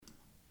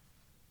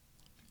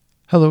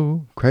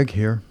Hello, Craig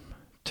here.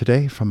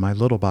 Today from my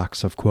little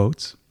box of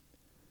quotes.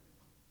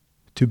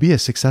 To be a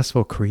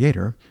successful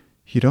creator,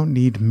 you don't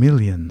need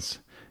millions.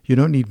 You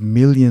don't need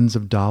millions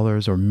of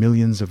dollars or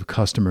millions of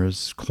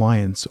customers,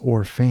 clients,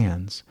 or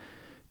fans.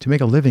 To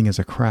make a living as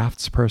a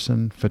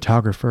craftsperson,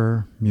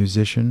 photographer,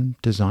 musician,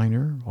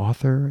 designer,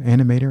 author,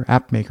 animator,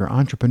 app maker,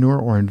 entrepreneur,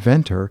 or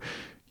inventor,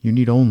 you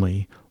need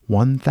only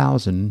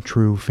 1,000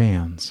 true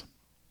fans.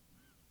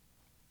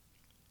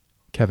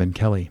 Kevin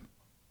Kelly.